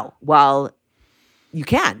it now while you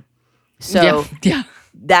can. So Yeah.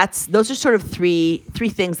 those are sort of three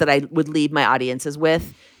things that I would leave my audiences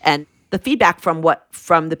with. And the feedback from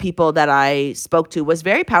the people that I spoke to was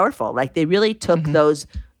very powerful. Like they really took those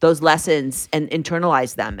lessons and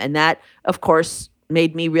internalized them. And that, of course,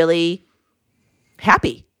 made me really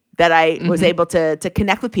happy that I was able to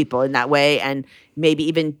connect with people in that way and maybe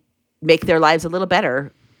even make their lives a little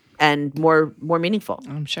better and more meaningful.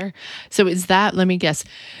 I'm sure. So let me guess,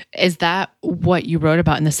 is that what you wrote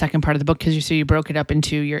about in the second part of the book? Because you broke it up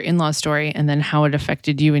into your in-law story and then how it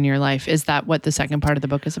affected you in your life. Is that what the second part of the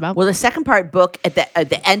book is about? Well, the second part book at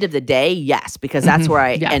the end of the day, yes, because that's where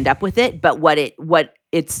I end up with it. But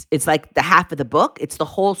it's like the half of the book. It's the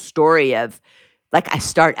whole story of, like, I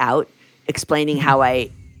start out explaining how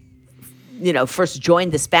I, first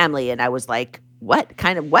joined this family, and I was like,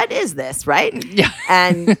 what is this, right? Yeah.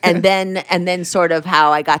 and then sort of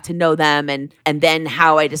how I got to know them, and then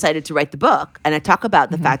how I decided to write the book. And I talk about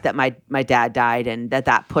the fact that my dad died, and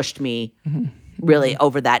that pushed me really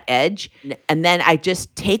over that edge. And then I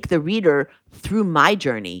just take the reader through my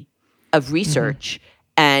journey of research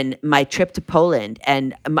and my trip to Poland.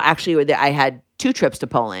 And actually, I had 2 trips to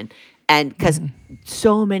Poland, and because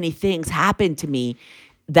so many things happened to me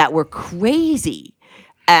that were crazy,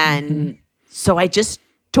 and so I just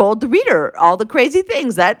told the reader all the crazy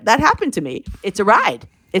things that happened to me. It's a ride.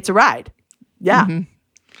 Yeah.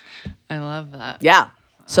 I love that. Yeah.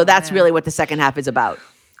 So that's really what the second half is about.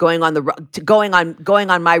 Going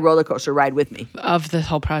on my roller coaster ride with me. Of the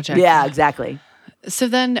whole project. Yeah, exactly. So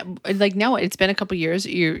then, like, now it's been a couple years.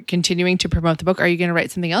 You're continuing to promote the book. Are you going to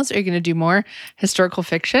write something else? Are you going to do more historical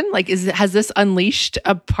fiction? Like, has this unleashed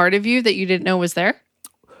a part of you that you didn't know was there?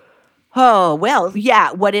 Oh, well,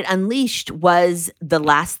 yeah. What it unleashed was the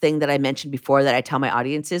last thing that I mentioned before that I tell my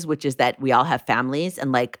audiences, which is that we all have families,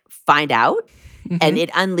 and like, find out. And it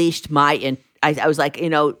unleashed I was like,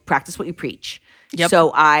 practice what you preach. Yep.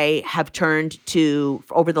 So I have turned to,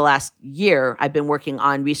 over the last year, I've been working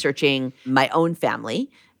on researching my own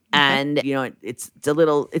family. And, it's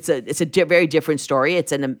a very different story.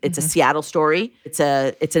 It's a Seattle story. It's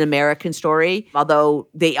an American story, although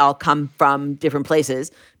they all come from different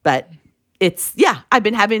places. But I've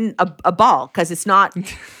been having a ball, because it's not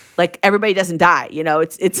like everybody doesn't die.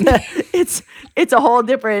 It's a whole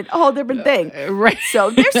different thing. Right. So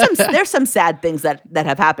there's some sad things that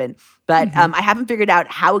have happened, but I haven't figured out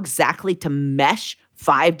how exactly to mesh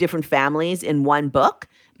 5 different families in one book.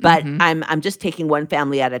 But I'm just taking one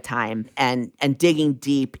family at a time and digging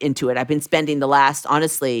deep into it. I've been spending the last,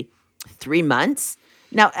 honestly, 3 months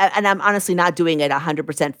now, and I'm honestly not doing it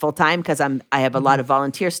 100% full time, because I have a lot of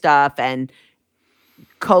volunteer stuff, and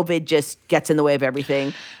COVID just gets in the way of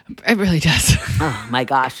everything. It really does. Oh my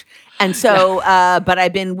gosh. And so, but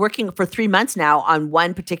I've been working for 3 months now on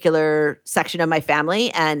one particular section of my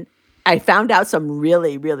family, and I found out some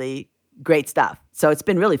really, really great stuff. So it's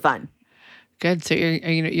been really fun. Good. So you're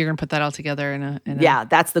going to put that all together in a Yeah,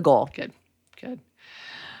 that's the goal. Good.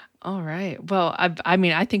 All right. Well,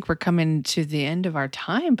 I think we're coming to the end of our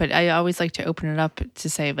time, but I always like to open it up to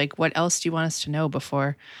say, like, what else do you want us to know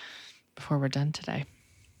before we're done today?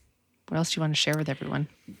 What else do you want to share with everyone?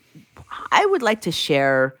 I would like to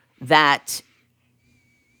share that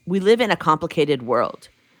we live in a complicated world.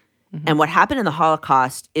 And what happened in the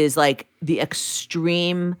Holocaust is like the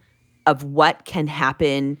extreme of what can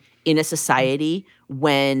happen in a society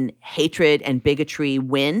when hatred and bigotry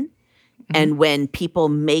win, and when people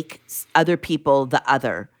make other people the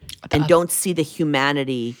other and don't see the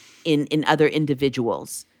humanity in other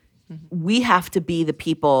individuals. We have to be the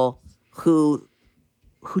people who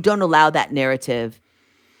don't allow that narrative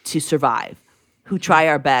to survive, who try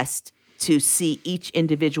our best to see each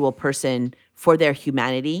individual person for their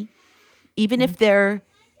humanity, even if they're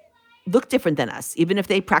look different than us, even if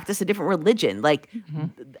they practice a different religion. Like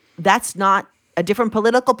that's not a different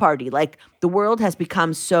political party. Like the world has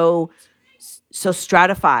become so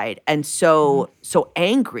stratified and so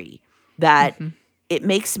angry that it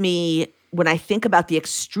makes me, when I think about the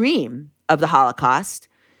extreme of the Holocaust,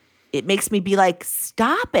 it makes me be like,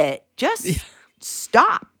 stop it. Just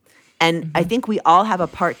stop. And I think we all have a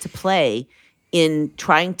part to play in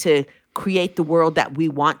trying to create the world that we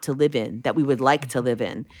want to live in, that we would like to live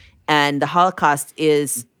in. And the Holocaust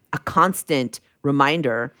is a constant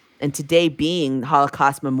reminder. And today being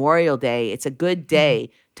Holocaust Memorial Day, it's a good day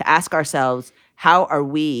to ask ourselves, how are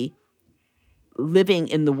we living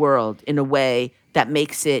in the world in a way that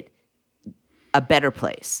makes it a better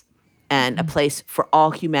place and a place for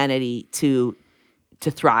all humanity to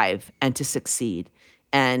thrive and to succeed?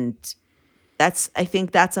 And I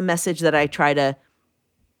think that's a message that I try to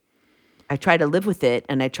live with it,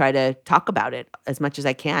 and I try to talk about it as much as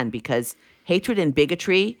I can, because hatred and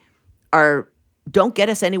bigotry don't get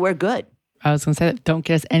us anywhere good. I was going to say that don't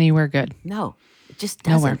get us anywhere good. No, it just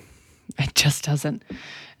doesn't. Nowhere. It just doesn't.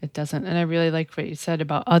 It doesn't. And I really like what you said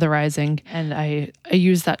about otherizing. And I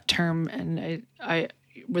use that term, and I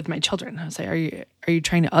with my children, I say, are you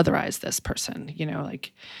trying to otherize this person? You know,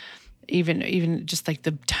 like even just like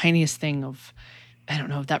the tiniest thing of, I don't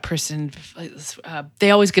know, that person,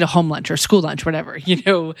 they always get a home lunch or school lunch, whatever, you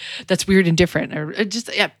know, that's weird and different, or just,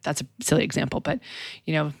 that's a silly example. But,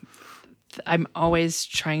 you know, I'm always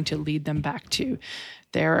trying to lead them back to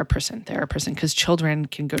they're a person, because children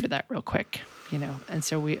can go to that real quick, you know. And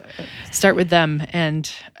so we start with them.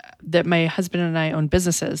 And that my husband and I own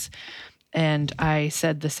businesses. And I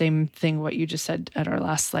said the same thing, what you just said at our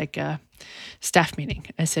last staff meeting.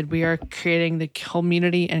 I said, we are creating the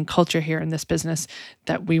community and culture here in this business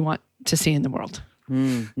that we want to see in the world.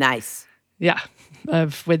 Nice. Yeah.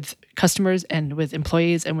 With customers and with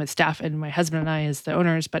employees and with staff, and my husband and I as the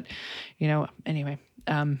owners. But, you know, anyway,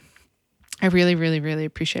 I really, really, really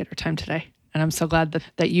appreciate our time today. And I'm so glad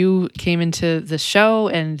that you came into the show,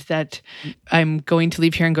 and that I'm going to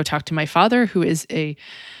leave here and go talk to my father, who is a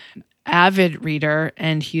avid reader,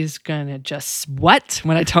 and he's gonna just sweat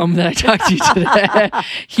when I tell him that I talked to you today.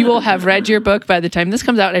 He will have read your book by the time this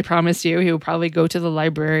comes out. I promise you. He will probably go to the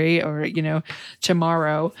library, or, you know,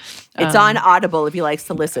 tomorrow. It's on Audible if he likes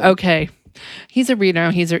to listen. Okay. He's a reader.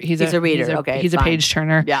 He's a reader. Okay. He's a page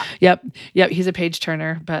turner. Yeah. Yep. He's a page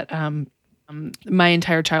turner. But my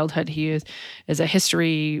entire childhood, he is a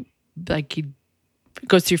history, like he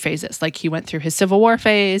goes through phases. Like he went through his Civil War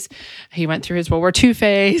phase, he went through his World War II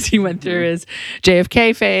phase, he went through his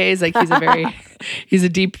JFK phase. Like he's a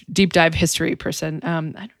deep dive history person. I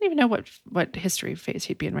don't even know what history phase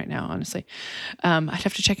he'd be in right now, honestly. I'd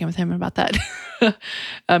have to check in with him about that.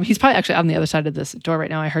 He's probably actually on the other side of this door right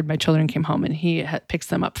now. I heard my children came home, and he picks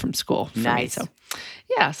them up from school for nice. me. So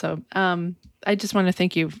yeah. So I just want to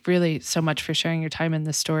thank you really so much for sharing your time in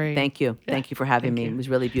this story. Thank you. Yeah. Thank you for having me. It was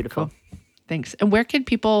really beautiful. Cool. Thanks. And where can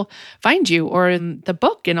people find you, or in the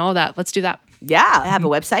book and all that? Let's do that. Yeah. I have a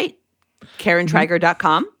website,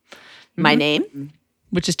 KarenTriger.com. My name.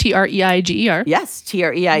 Which is TREIGER. Yes,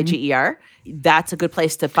 TREIGER. That's a good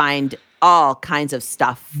place to find all kinds of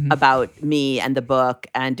stuff about me and the book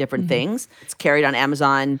and different things. It's carried on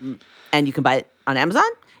Amazon, and you can buy it on Amazon.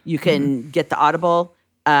 You can get the Audible.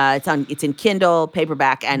 It's in Kindle,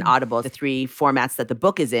 paperback, and Audible, the three formats that the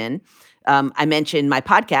book is in. I mentioned my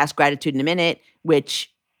podcast, Gratitude in a Minute,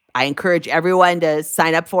 which I encourage everyone to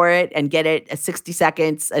sign up for it and get it 60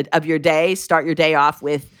 seconds of your day. Start your day off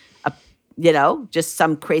with, just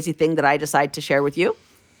some crazy thing that I decide to share with you.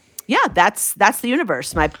 Yeah, that's the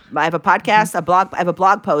universe. I have a podcast, a blog. I have a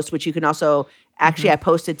blog post, which you can also actually I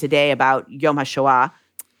posted today about Yom HaShoah.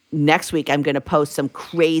 Next week, I'm going to post some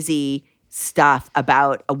crazy stuff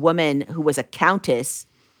about a woman who was a countess,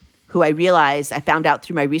 who I found out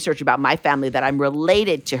through my research about my family that I'm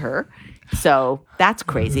related to her. So that's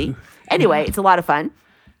crazy. Anyway, it's a lot of fun.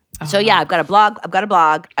 So yeah, I've got a blog, I've got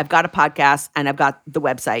a podcast, and I've got the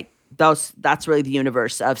website. That's really the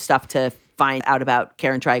universe of stuff to find out about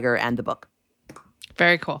Karen Triger and the book.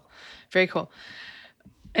 Very cool. Very cool.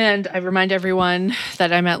 And I remind everyone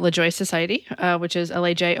that I'm at LaJoy Society, which is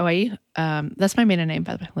LAJOIE. That's my maiden name,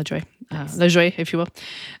 by the way, LaJoy. Nice. LaJoy, if you will.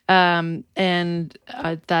 And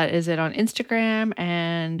that is it on Instagram.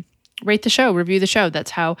 And rate the show, review the show.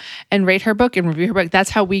 That's how, and rate her book and review her book. That's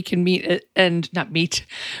how we can meet and not meet.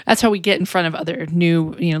 That's how we get in front of other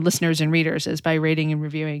new, listeners and readers, is by rating and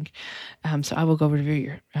reviewing. So I will go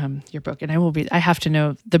review your book, and I have to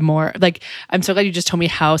know the more, like, I'm so glad you just told me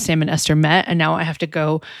how Sam and Esther met, and now I have to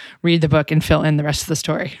go read the book and fill in the rest of the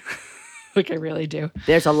story. Like, I really do.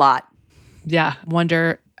 There's a lot. Yeah.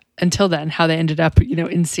 Wonder until then how they ended up,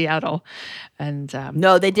 in Seattle. And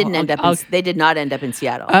no, they didn't they did not end up in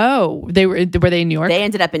Seattle. Oh, were they in New York? They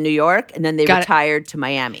ended up in New York, and then they retired to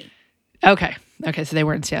Miami. Okay. So they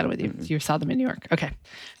were in Seattle with you. You saw them in New York. Okay.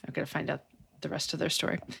 I'm going to find out the rest of their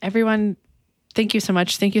story. Everyone, thank you so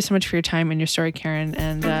much. Thank you so much for your time and your story, Karen.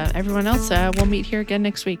 And everyone else, we'll meet here again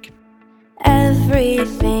next week.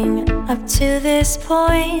 Everything up to this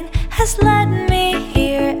point has led me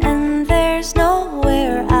here, and there's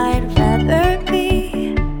nowhere I'd rather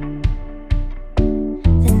be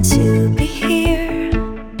than to be here.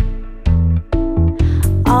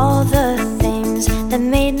 All the things that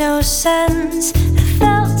made no sense, that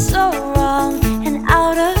felt so wrong and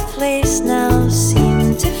out of place, now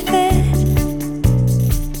seem to fit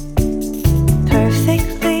perfectly.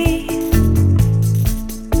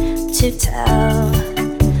 To tell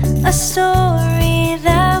a story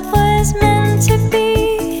that was meant to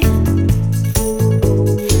be.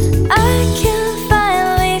 I can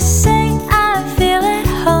finally say I feel at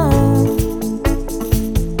home.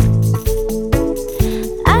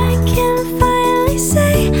 I can finally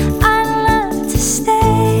say I'd love to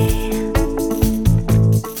stay.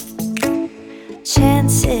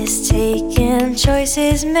 Chances taken,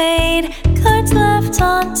 choices made, cards left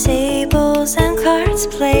on tables and cards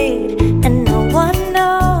played, and no one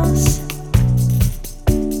knows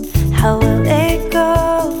how will it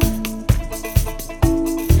go.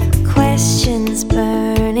 Questions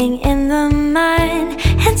burning in the mind,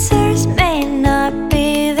 answers may not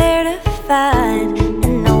be there to find,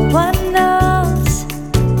 and no one knows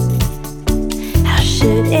how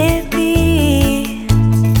should it be.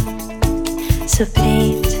 So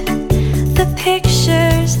paint the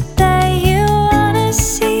pictures that